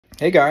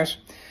Hey guys,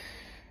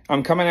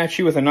 I'm coming at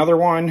you with another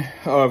one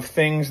of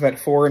things that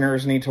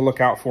foreigners need to look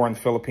out for in the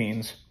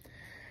Philippines.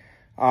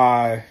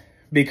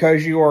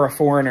 Because you are a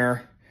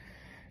foreigner,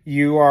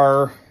 you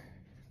are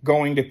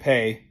going to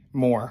pay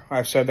more.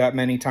 I've said that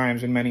many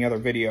times in many other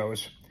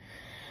videos.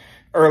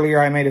 Earlier,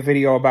 I made a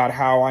video about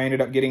how I ended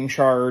up getting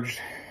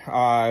charged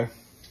about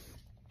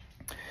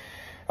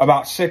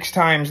 6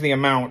 times the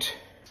amount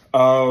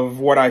of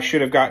what I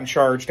should have gotten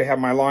charged to have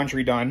my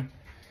laundry done.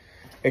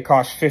 It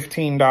cost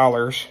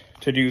 $15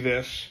 to do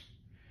this.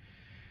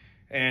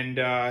 And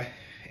in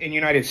the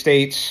United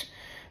States,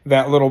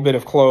 that little bit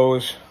of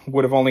clothes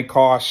would have only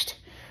cost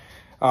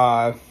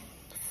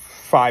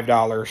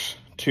 $5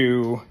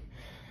 to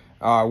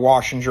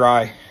wash and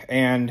dry.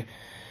 And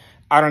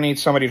I don't need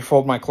somebody to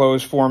fold my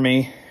clothes for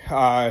me.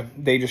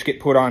 They just get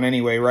put on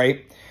anyway,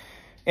 right?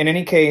 In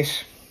any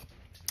case,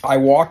 I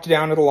walked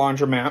down to the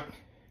laundromat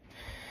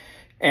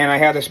and I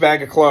had this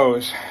bag of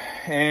clothes,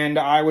 and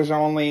I was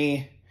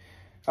only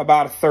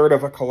about 1/3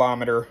 of a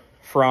kilometer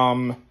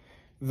from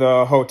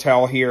the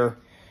hotel here,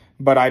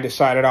 but I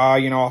decided,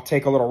 I'll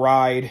take a little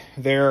ride.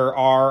 There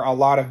are a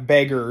lot of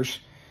beggars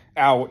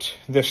out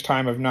this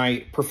time of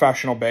night,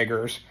 professional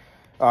beggars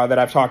that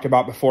I've talked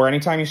about before.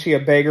 Anytime you see a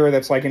beggar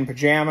that's like in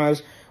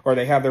pajamas, or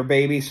they have their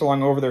baby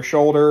slung over their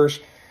shoulders,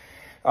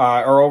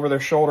 or over their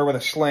shoulder with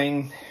a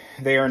sling,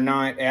 they are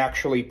not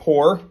actually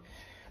poor.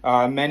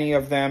 Many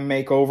of them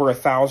make over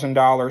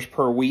 $1,000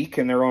 per week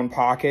in their own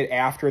pocket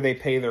after they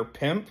pay their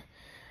pimp.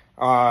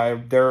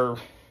 Their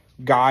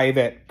guy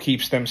that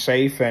keeps them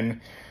safe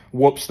and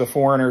whoops the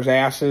foreigners'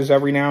 asses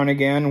every now and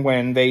again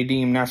when they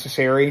deem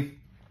necessary.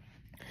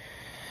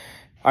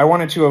 I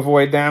wanted to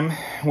avoid them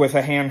with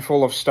a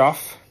handful of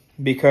stuff,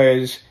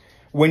 because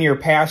when you're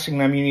passing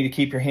them, you need to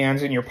keep your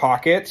hands in your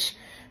pockets,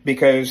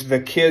 because the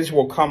kids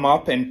will come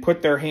up and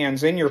put their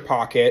hands in your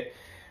pocket.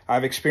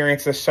 I've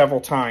experienced this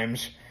several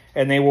times,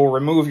 and they will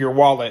remove your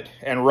wallet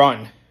and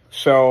run.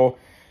 So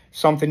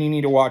something you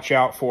need to watch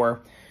out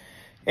for.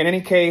 In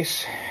any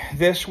case,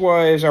 this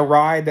was a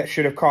ride that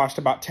should have cost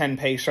about 10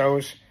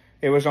 pesos.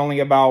 It was only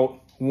about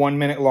 1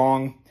 minute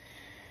long.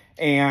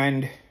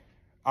 And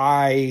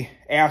I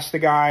asked the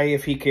guy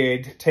if he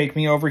could take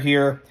me over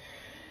here.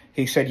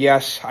 He said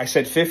yes. I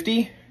said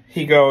 50.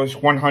 He goes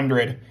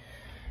 100.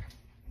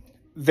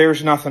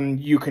 There's nothing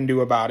you can do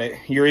about it.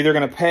 You're either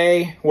going to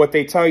pay what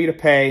they tell you to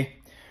pay,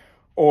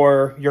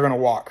 or you're going to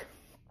walk.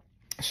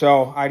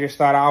 So I just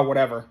thought,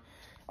 whatever.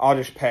 I'll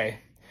just pay.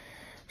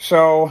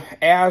 So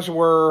as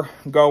we're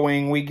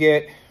going, we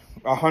get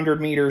 100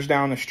 meters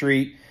down the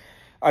street.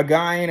 A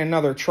guy in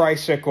another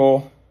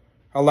tricycle,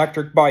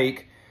 electric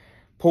bike,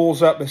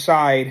 pulls up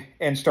beside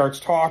and starts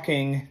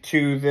talking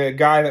to the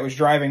guy that was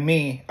driving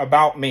me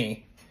about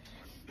me.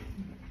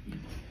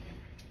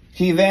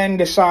 He then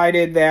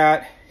decided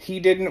that he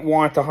didn't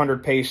want the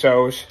 100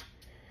 pesos.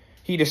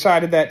 He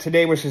decided that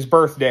today was his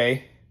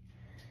birthday,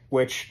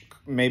 which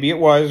maybe it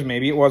was,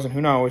 maybe it wasn't,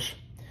 who knows.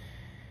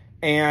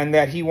 And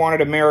that he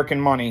wanted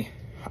American money.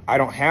 I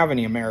don't have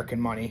any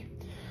American money.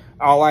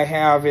 All I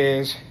have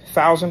is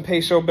 1,000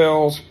 peso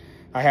bills.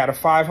 I had a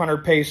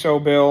 500 peso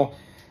bill.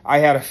 I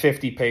had a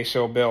 50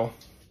 peso bill.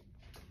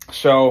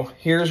 So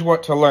here's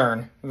what to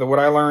learn, what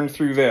I learned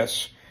through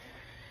this.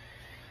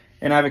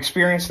 And I've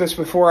experienced this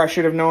before. I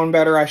should have known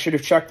better. I should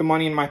have checked the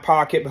money in my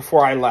pocket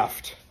before I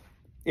left.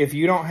 If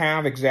you don't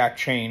have exact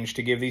change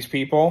to give these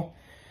people,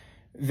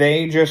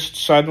 they just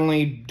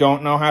suddenly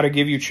don't know how to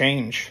give you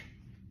change.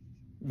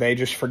 They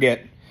just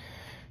forget.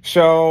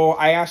 So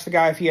I asked the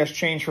guy if he has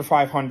change for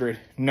 500.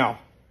 No,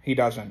 he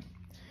doesn't.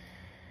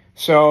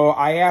 So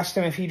I asked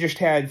him if he just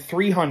had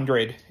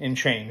 300 in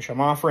change.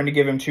 I'm offering to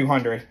give him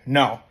 200.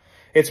 No,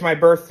 it's my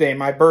birthday,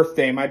 my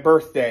birthday, my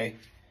birthday.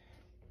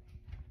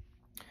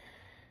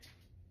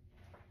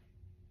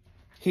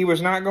 He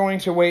was not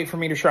going to wait for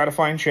me to try to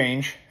find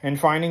change, and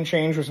finding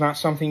change was not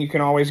something you can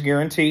always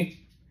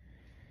guarantee.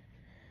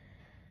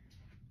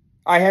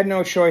 I had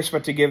no choice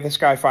but to give this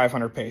guy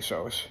 500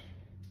 pesos.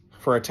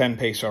 For a 10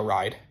 peso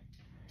ride.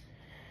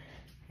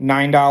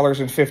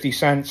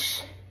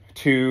 $9.50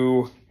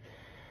 to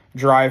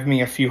drive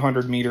me a few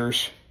hundred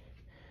meters.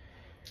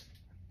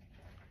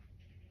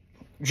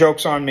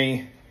 Joke's on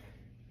me.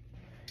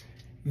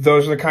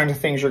 Those are the kinds of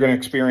things you're going to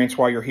experience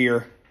while you're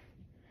here.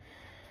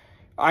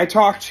 I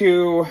talked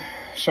to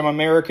some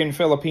American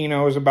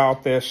Filipinos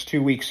about this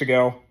 2 weeks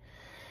ago.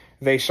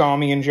 They saw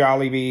me in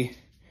Jollibee.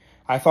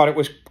 I thought it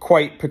was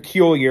quite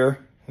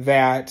peculiar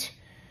that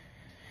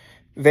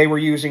they were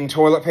using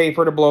toilet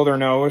paper to blow their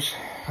nose.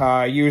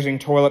 Using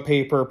toilet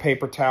paper,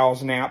 paper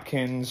towels,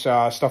 napkins,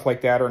 stuff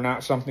like that are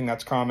not something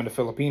that's common to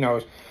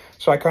Filipinos.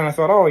 So I kind of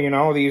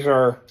thought, these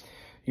are,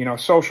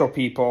 social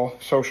people.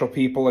 Social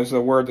people is the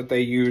word that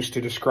they use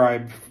to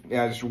describe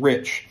as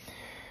rich.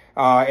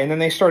 And then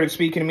they started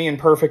speaking to me in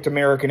perfect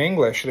American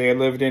English. They had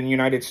lived in the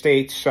United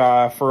States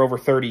for over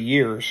 30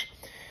 years.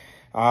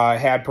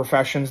 Had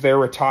professions there,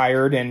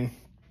 retired, and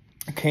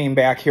came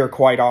back here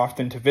quite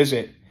often to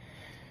visit.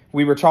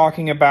 We were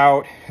talking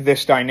about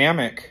this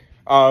dynamic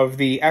of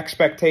the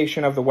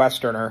expectation of the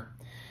Westerner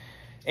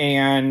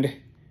and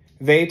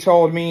They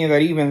told me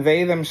that even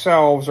they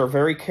themselves are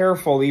very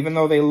careful, even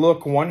though they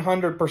look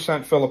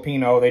 100%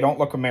 Filipino. They don't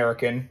look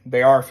American.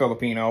 They are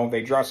Filipino.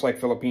 They dress like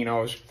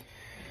Filipinos.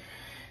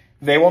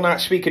 They will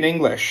not speak in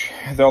English.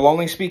 They'll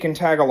only speak in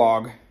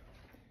Tagalog.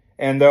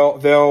 And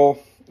they're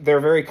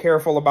very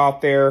careful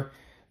about their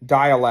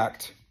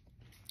dialect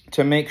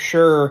to make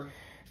sure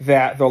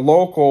that the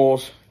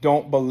locals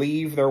don't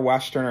believe they're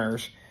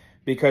Westerners.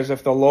 Because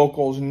if the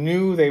locals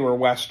knew they were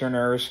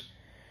Westerners,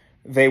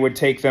 they would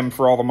take them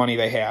for all the money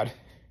they had.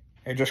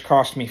 It just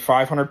cost me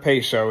 500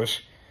 pesos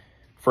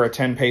for a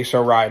 10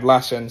 peso ride.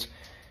 Lessons.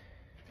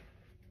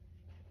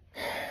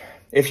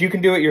 If you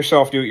can do it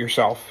yourself, do it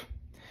yourself.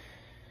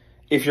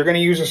 If you're going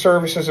to use the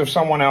services of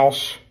someone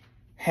else,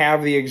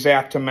 have the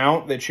exact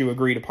amount that you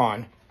agreed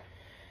upon.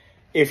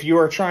 If you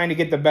are trying to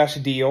get the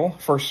best deal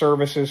for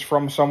services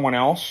from someone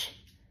else,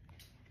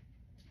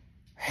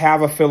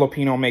 have a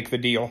Filipino make the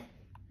deal.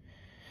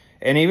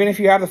 And even if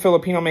you have the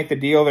Filipino make the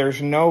deal,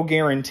 there's no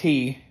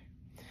guarantee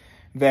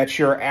that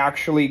you're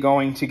actually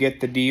going to get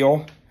the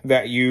deal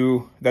that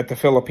the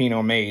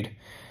Filipino made.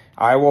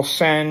 I will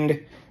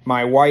send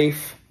my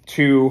wife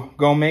to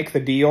go make the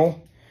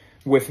deal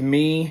with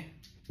me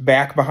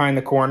back behind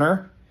the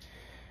corner.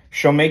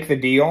 She'll make the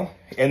deal,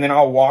 and then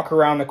I'll walk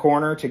around the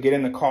corner to get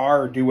in the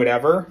car or do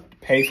whatever,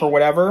 pay for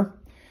whatever.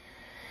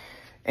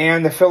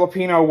 And the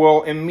Filipino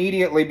will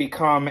immediately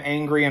become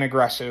angry and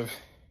aggressive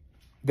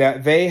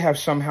that they have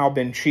somehow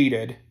been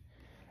cheated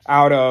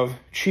out of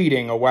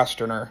cheating a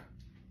Westerner.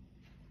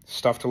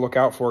 Stuff to look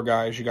out for,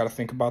 guys. You got to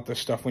think about this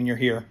stuff when you're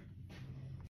here.